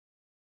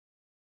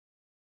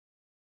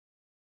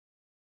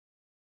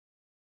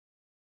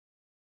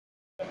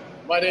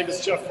My name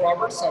is Jeff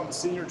Roberts. I'm the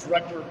Senior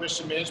Director of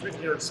Mission Management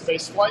here at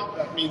Spaceflight.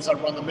 That means I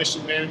run the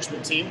mission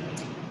management team.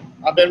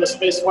 I've been with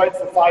Spaceflight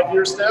for 5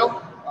 years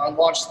now. I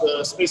launched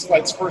the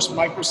Spaceflight's first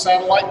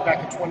microsatellite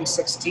back in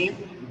 2016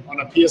 on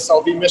a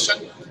PSLV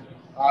mission.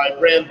 I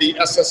ran the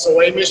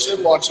SSOA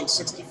mission, launching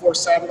 64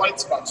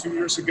 satellites about 2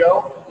 years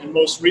ago. And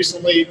most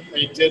recently,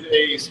 they did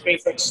a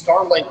SpaceX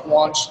Starlink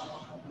launch,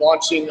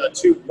 launching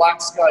 2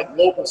 Black Sky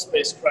global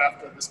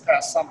spacecraft this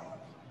past summer.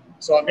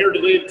 So I'm here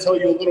today to tell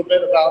you a little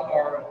bit about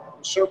our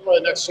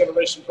Sherpa Next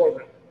Generation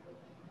program.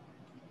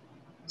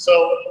 So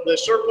the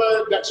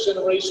Sherpa Next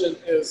Generation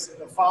is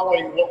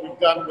following what we've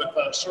done with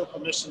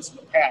Sherpa missions in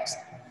the past.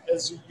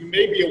 As you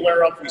may be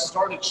aware of, we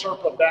started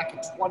Sherpa back in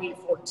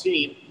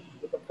 2014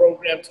 with a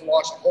program to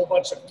launch a whole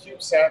bunch of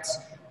CubeSats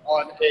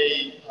on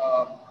a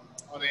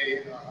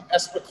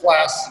ESPA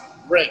class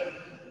ring.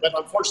 But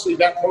unfortunately,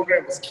 that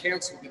program was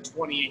canceled in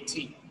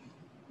 2018.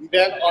 We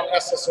then on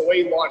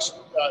SSOA launched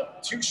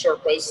 2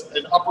 Sherpas,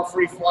 an upper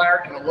free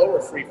flyer and a lower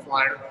free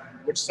flyer,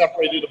 which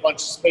separated a bunch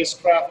of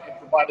spacecraft and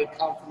provided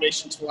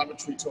confirmation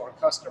telemetry to our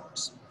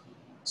customers.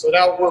 So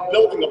now we're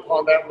building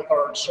upon that with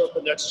our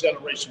Sherpa Next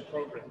Generation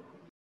program.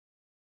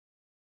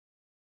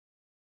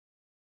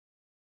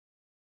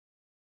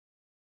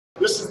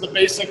 This is the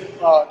basic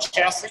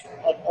chassis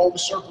of all the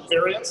Sherpa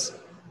variants.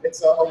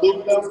 It's an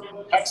aluminum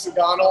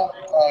hexagonal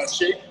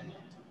shape.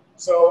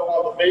 So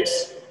on the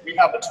base, we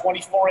have a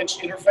 24-inch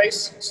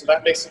interface, so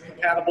that makes it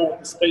compatible with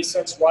the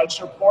SpaceX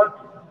rideshare port.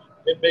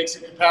 It makes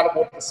it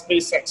compatible with the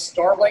SpaceX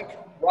Starlink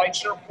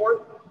rideshare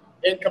port,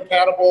 and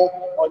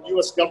compatible on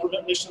U.S.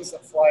 government missions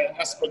that fly an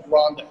ESPA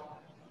Grande.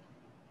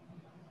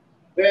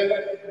 Then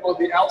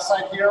on the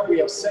outside here, we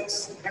have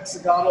 6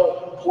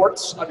 hexagonal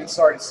ports,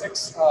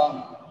 6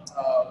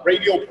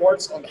 radial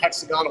ports on the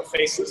hexagonal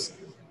faces.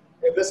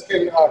 And this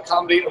can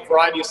accommodate a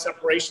variety of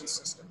separation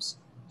systems.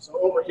 So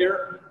over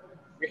here,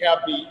 we have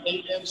the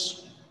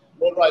 8-inch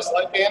motorized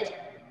light band,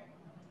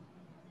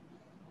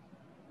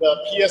 the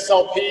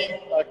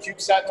PSLP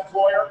CubeSat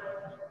deployer,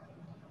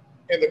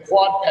 and the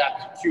quad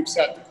pack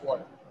CubeSat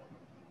deployer.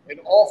 And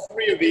all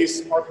 3 of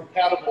these are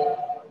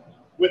compatible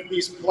with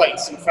these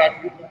plates. In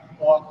fact,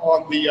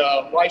 on the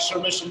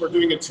rideshare mission we're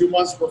doing in 2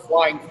 months, we're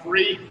flying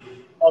 3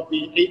 of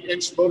the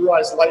 8-inch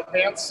motorized light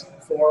bands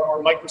for our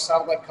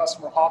microsatellite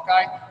customer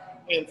Hawkeye,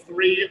 and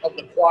 3 of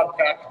the quad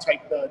pack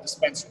type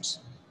dispensers.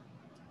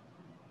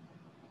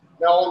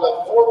 Now on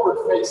the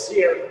forward face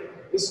here,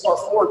 this is our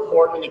forward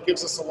port, and it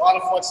gives us a lot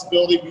of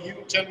flexibility. We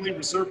generally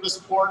reserve this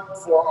port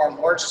for our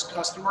largest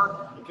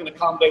customer. It can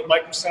accommodate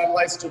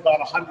microsatellites to about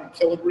 100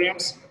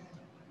 kilograms.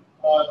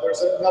 There's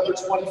another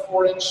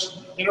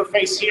 24-inch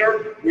interface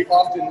here. We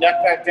often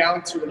neck that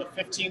down to a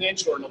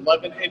 15-inch or an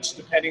 11-inch,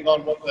 depending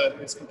on what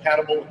is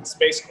compatible with the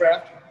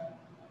spacecraft.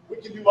 We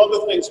can do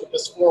other things with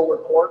this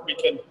forward port. We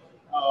can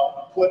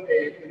put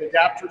an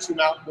adapter to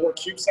mount more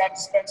CubeSat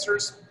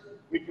dispensers.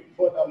 We can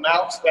put a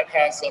mount that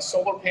has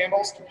solar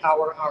panels to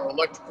power our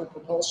electrical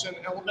propulsion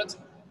element,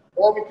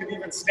 or we could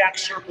even stack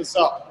Sherpas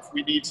up if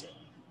we need to.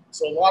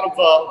 So a lot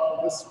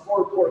of this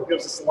forward port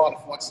gives us a lot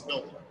of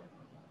flexibility.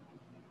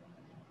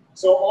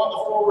 So on the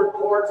forward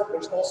port,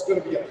 there's also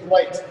going to be a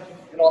plate,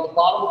 and on the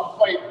bottom of the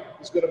plate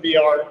is going to be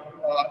our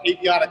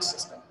avionics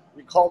system.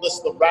 We call this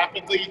the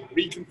Rapidly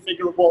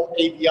Reconfigurable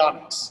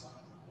Avionics,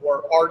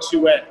 or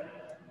R2A.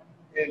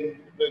 And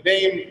the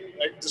name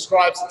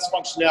describes its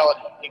functionality.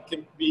 It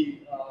can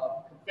be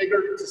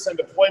configured to send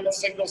deployment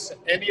signals to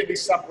any of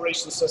these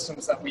separation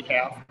systems that we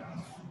have.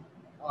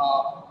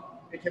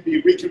 It can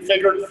be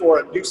reconfigured for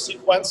a new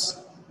sequence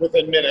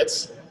within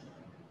minutes.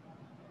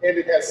 And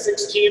it has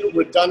 16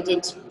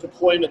 redundant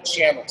deployment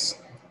channels.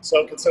 So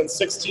it can send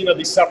 16 of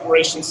these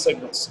separation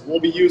signals. We'll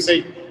be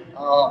using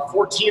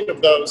 14 of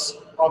those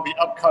on the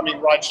upcoming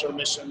rideshare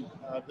mission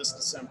this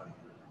December.